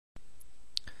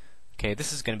Okay,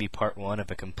 this is going to be part one of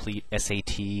a complete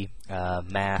SAT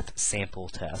math sample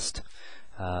test.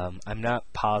 I'm not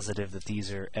positive that these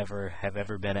have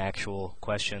ever been actual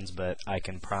questions, but I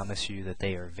can promise you that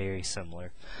they are very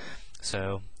similar.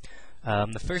 So,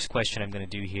 the first question I'm going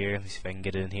to do here, let me see if I can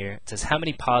get it in here. It says, how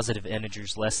many positive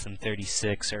integers less than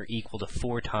 36 are equal to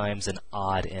 4 times an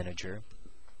odd integer?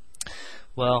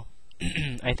 Well,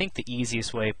 I think the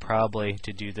easiest way probably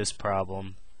to do this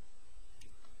problem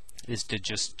is to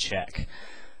just check.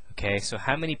 Okay, so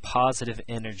how many positive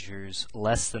integers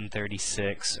less than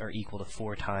 36 are equal to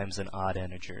 4 times an odd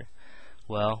integer?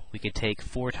 Well, we could take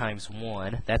 4 times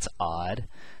 1, that's odd.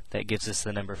 That gives us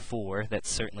the number 4, that's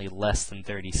certainly less than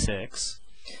 36.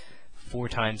 4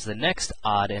 times the next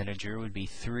odd integer would be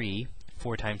 3.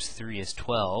 4 times 3 is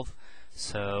 12,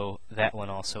 so that one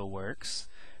also works.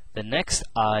 The next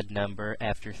odd number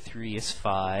after 3 is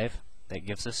 5, that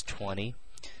gives us 20.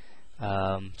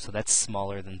 So that's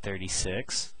smaller than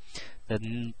 36.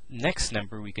 The next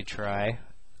number we could try,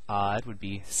 odd, would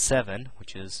be 7,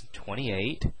 which is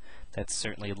 28. That's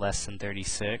certainly less than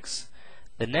 36.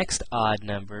 The next odd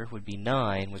number would be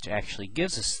 9, which actually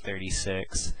gives us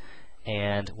 36.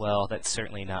 And, well, that's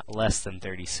certainly not less than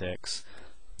 36.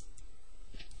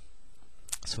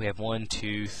 So we have 1,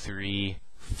 2, 3,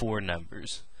 4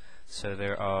 numbers. So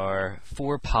there are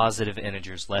 4 positive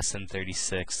integers less than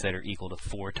 36 that are equal to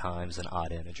 4 times an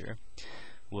odd integer.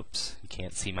 Whoops, you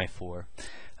can't see my 4.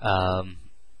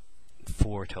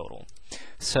 4 total.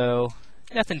 So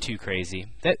nothing too crazy.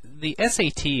 The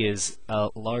SAT is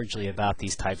largely about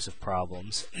these types of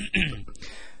problems.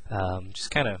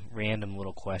 Just kind of random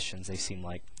little questions they seem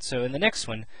like. So in the next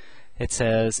one, it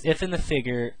says, if in the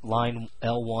figure line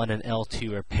L1 and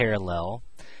L2 are parallel,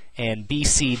 and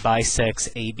BC bisects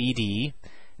ABD,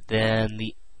 then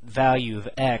the value of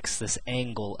x, this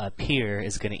angle up here,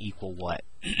 is going to equal what?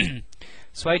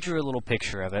 So I drew a little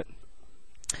picture of it.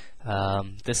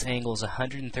 This angle is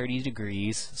 130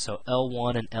 degrees, so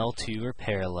L1 and L2 are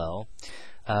parallel.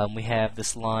 We have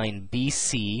this line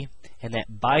BC, and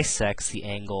that bisects the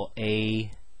angle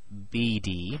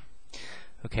ABD.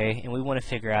 Okay, and we want to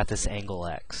figure out this angle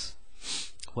x.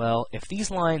 Well, if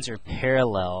these lines are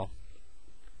parallel,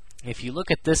 if you look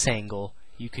at this angle,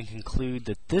 you can conclude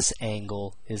that this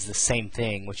angle is the same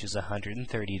thing, which is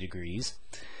 130 degrees.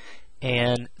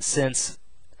 And since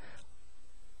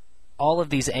all of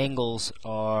these angles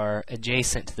are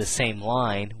adjacent to the same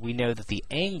line, we know that the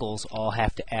angles all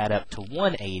have to add up to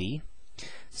 180.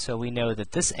 So we know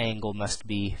that this angle must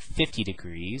be 50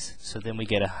 degrees. So then we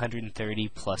get 130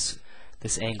 plus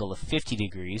this angle of 50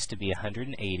 degrees to be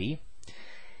 180.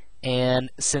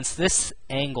 And since this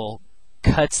angle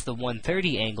cuts the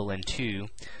 130 angle in two,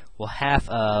 well, half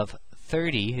of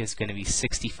 30 is going to be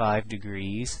 65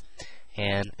 degrees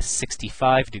and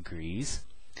 65 degrees.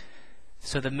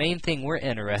 So the main thing we're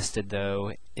interested,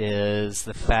 though, is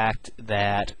the fact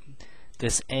that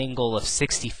this angle of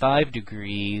 65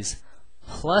 degrees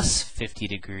plus 50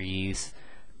 degrees,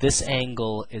 this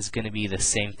angle is going to be the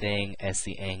same thing as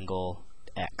the angle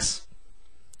x.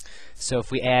 So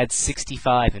if we add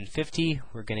 65 and 50,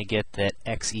 we're going to get that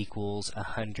x equals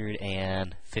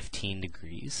 115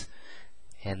 degrees.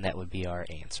 And that would be our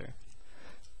answer.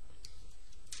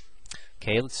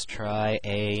 Okay, let's try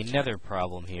another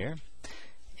problem here.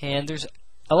 And there's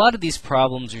a lot of these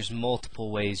problems, there's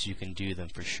multiple ways you can do them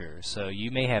for sure. So you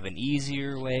may have an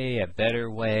easier way, a better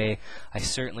way. I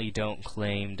certainly don't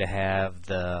claim to have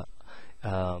the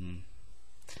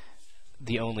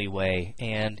only way.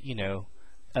 And, you know,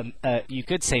 you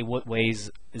could say what ways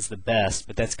is the best,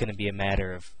 but that's going to be a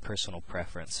matter of personal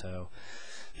preference. So,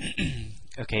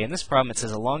 okay, in this problem it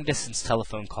says a long-distance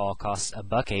telephone call costs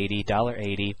 $1.80,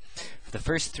 $1.80 for the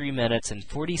first 3 minutes and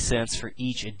 40 cents for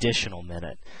each additional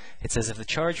minute. It says if the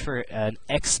charge for an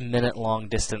X minute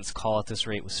long-distance call at this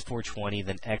rate was $4.20,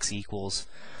 then X equals.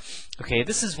 Okay,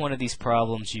 this is one of these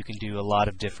problems you can do a lot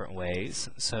of different ways.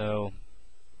 So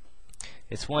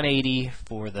it's 180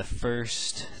 for the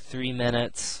first 3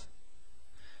 minutes,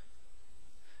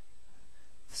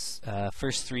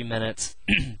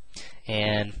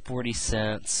 and 40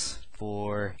 cents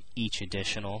for each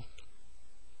additional.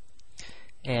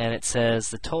 And it says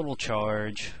the total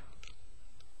charge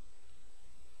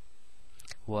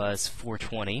was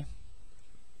 $4.20.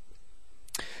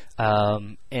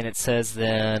 And it says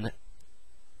then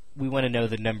we want to know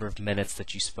the number of minutes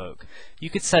that you spoke. You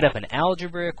could set up an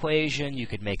algebra equation, you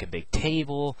could make a big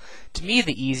table. To me,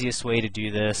 the easiest way to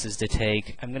do this is to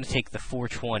I'm going to take the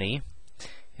 420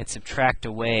 and subtract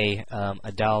away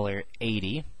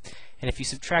 $1.80. And if you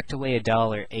subtract away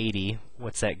 $1.80,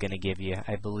 what's that going to give you?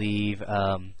 I believe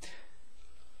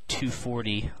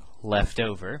 240 left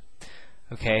over.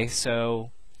 Okay,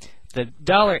 so the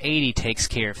 $1.80 takes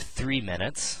care of 3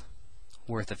 minutes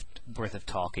worth of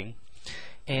talking,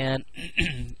 and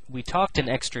we talked an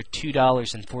extra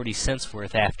 $2.40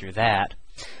 worth after that.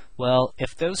 Well,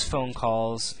 if those phone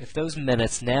calls, if those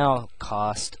minutes now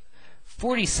cost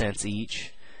 40 cents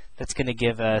each, that's going to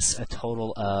give us a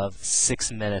total of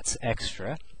 6 minutes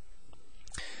extra.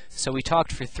 So we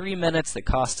talked for 3 minutes that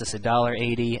cost us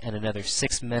 $1.80, and another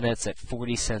 6 minutes at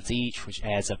 40 cents each, which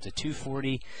adds up to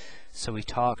 $2.40. So we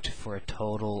talked for a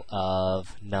total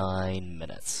of 9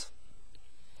 minutes.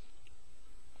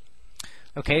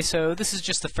 Okay, so this is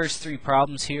just the first 3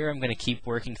 problems here. I'm going to keep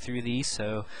working through these,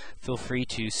 so feel free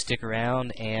to stick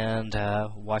around and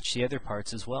watch the other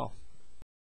parts as well.